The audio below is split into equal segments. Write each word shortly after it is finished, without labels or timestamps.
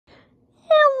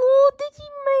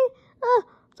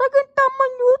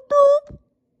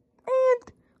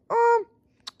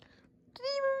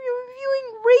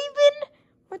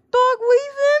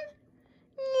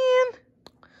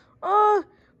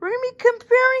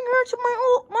to my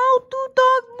old two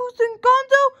dogs, Moose and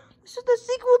Gonzo. This is the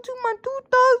sequel to my two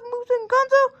dogs, Moose and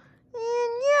Gonzo.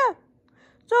 And yeah.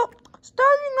 So,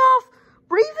 starting off,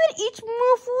 Raven eats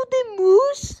more food than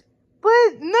Moose,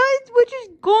 but not as much as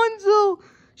Gonzo.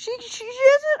 She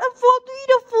hasn't evolved to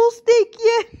eat a full steak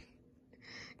yet.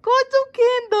 Gonzo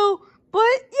can though,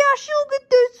 but yeah, she'll get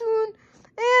there soon.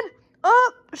 And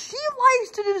she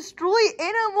likes to destroy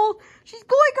animals. She's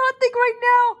going hunting right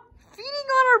now, feeding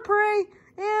on her prey,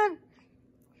 and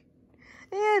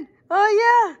yeah.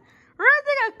 We're gonna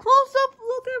take a close-up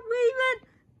look at Raven.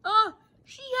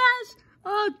 She has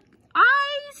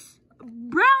eyes,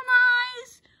 brown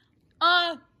eyes,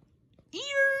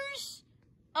 ears,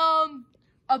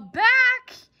 a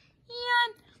back,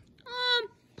 and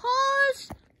paws.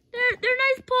 They're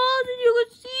nice paws, as you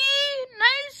can see.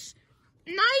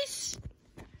 Nice.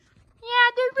 Yeah,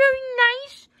 they're very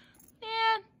nice.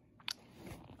 And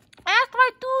that's my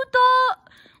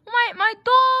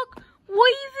dog,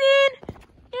 Raven.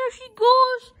 There she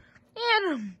goes.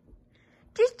 And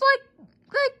just like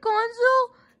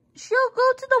Gonzo, she'll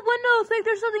go to the window, think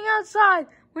there's something outside.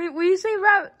 When you say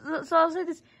rabbit, so I'll say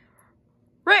this: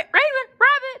 Raven,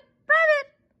 rabbit.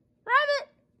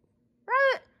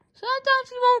 Sometimes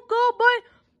she won't go, but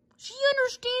she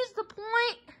understands the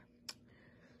point.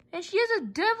 And she has a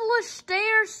devilish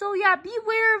stare, so yeah,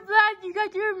 beware of that. You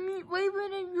got your meat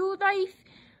Raven in your life.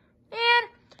 And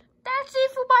that's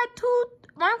it for my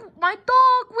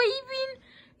dog Raven.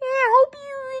 And I hope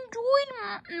you enjoyed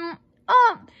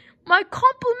my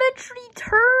complimentary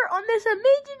tour on this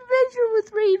amazing adventure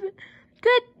with Raven.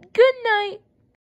 Good night.